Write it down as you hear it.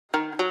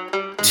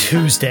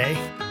Tuesday.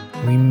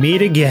 We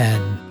meet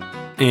again.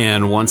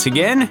 And once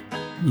again,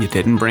 you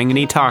didn't bring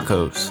any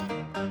tacos.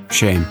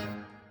 Shame.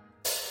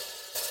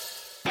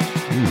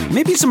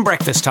 Maybe some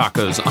breakfast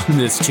tacos on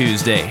this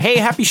Tuesday. Hey,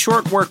 happy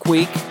short work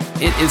week.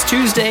 It is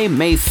Tuesday,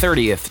 May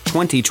 30th,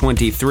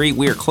 2023.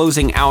 We are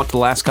closing out the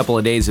last couple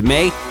of days of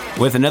May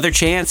with another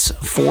chance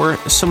for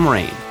some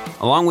rain.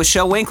 Along with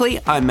Shel Winkley,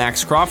 I'm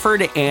Max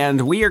Crawford,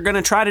 and we are going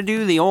to try to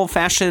do the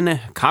old-fashioned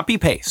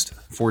copy-paste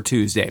for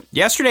Tuesday.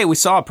 Yesterday, we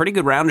saw a pretty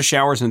good round of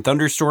showers and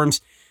thunderstorms.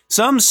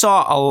 Some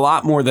saw a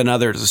lot more than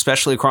others,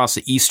 especially across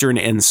the eastern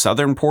and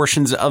southern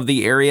portions of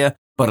the area.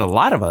 But a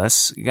lot of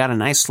us got a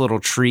nice little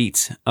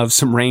treat of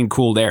some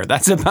rain-cooled air.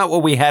 That's about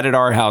what we had at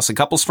our house. A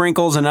couple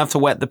sprinkles, enough to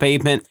wet the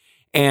pavement,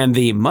 and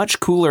the much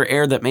cooler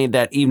air that made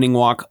that evening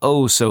walk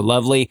oh so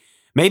lovely.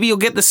 Maybe you'll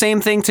get the same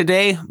thing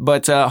today,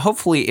 but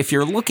hopefully if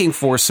you're looking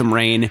for some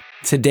rain,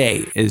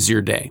 today is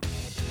your day.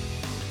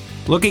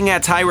 Looking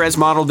at high-res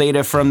model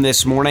data from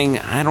this morning,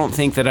 I don't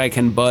think that I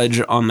can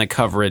budge on the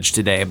coverage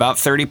today. About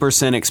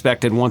 30%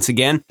 expected once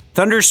again.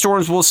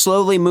 Thunderstorms will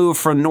slowly move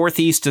from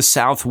northeast to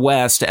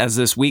southwest as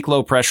this weak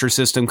low pressure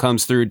system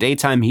comes through.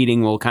 Daytime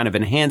heating will kind of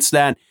enhance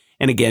that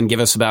and again give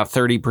us about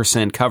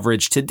 30%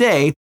 coverage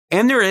today.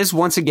 And there is,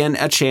 once again,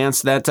 a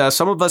chance that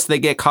some of us that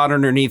get caught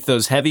underneath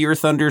those heavier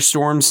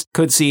thunderstorms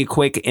could see a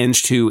quick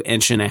inch to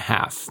inch and a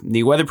half.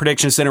 The Weather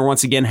Prediction Center,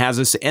 once again,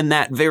 has us in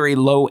that very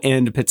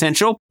low-end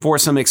potential for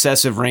some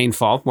excessive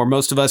rainfall, where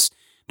most of us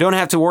don't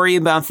have to worry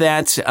about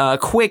that. A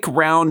quick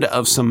round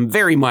of some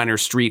very minor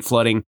street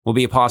flooding will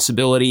be a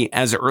possibility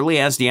as early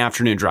as the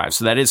afternoon drive.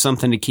 So that is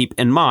something to keep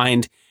in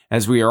mind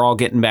as we are all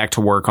getting back to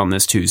work on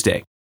this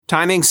Tuesday.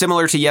 Timing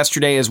similar to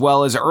yesterday, as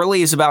well, as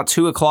early as about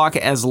 2 o'clock,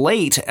 as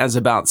late as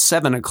about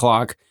 7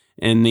 o'clock,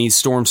 and these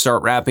storms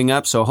start wrapping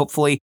up. So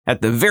hopefully,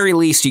 at the very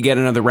least, you get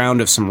another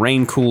round of some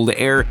rain-cooled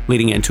air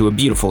leading into a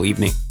beautiful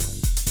evening.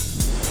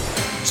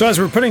 So as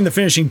we're putting the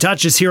finishing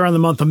touches here on the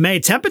month of May,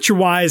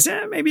 temperature-wise,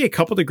 maybe a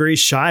couple degrees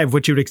shy of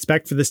what you would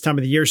expect for this time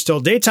of the year. Still,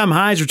 daytime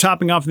highs are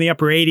topping off in the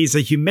upper 80s.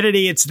 The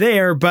humidity, it's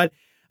there, but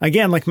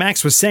again, like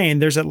Max was saying,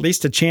 there's at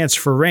least a chance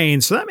for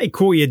rain, so that may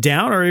cool you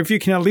down, or if you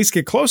can at least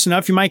get close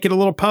enough, you might get a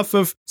little puff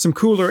of some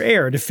cooler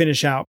air to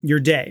finish out your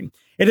day.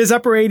 It is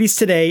upper 80s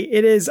today.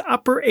 It is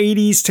upper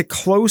 80s to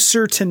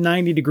closer to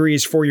 90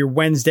 degrees for your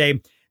Wednesday.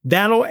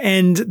 That'll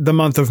end the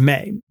month of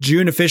May.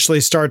 June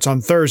officially starts on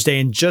Thursday,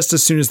 and just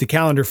as soon as the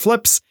calendar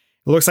flips,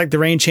 it looks like the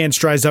rain chance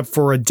dries up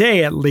for a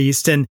day at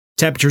least, and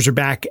temperatures are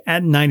back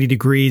at 90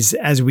 degrees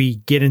as we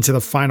get into the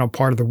final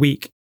part of the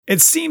week. It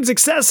seems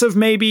excessive,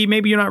 maybe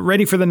you're not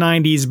ready for the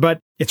 90s, but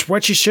it's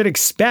what you should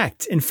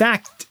expect. In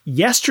fact,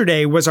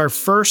 yesterday was our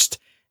first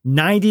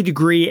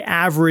 90-degree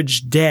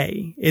average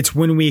day. It's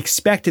when we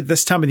expected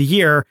this time of the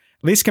year,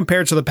 at least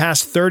compared to the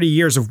past 30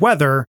 years of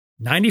weather.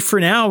 90 for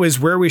now is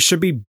where we should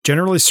be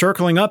generally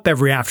circling up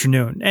every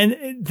afternoon.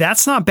 And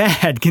that's not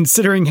bad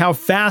considering how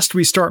fast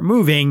we start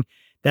moving.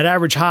 That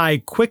average high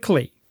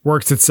quickly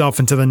works itself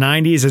into the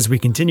 90s as we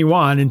continue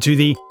on into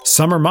the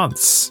summer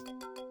months.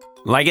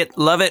 Like it,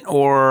 love it,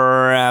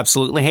 or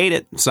absolutely hate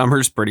it.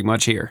 Summer's pretty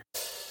much here.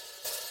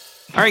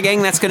 All right,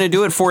 gang, that's going to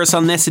do it for us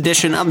on this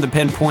edition of the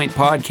Pinpoint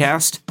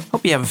Podcast.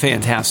 Hope you have a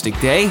fantastic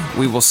day.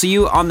 We will see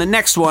you on the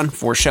next one.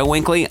 For Shel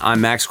Winkley, I'm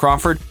Max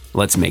Crawford.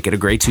 Let's make it a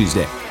great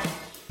Tuesday.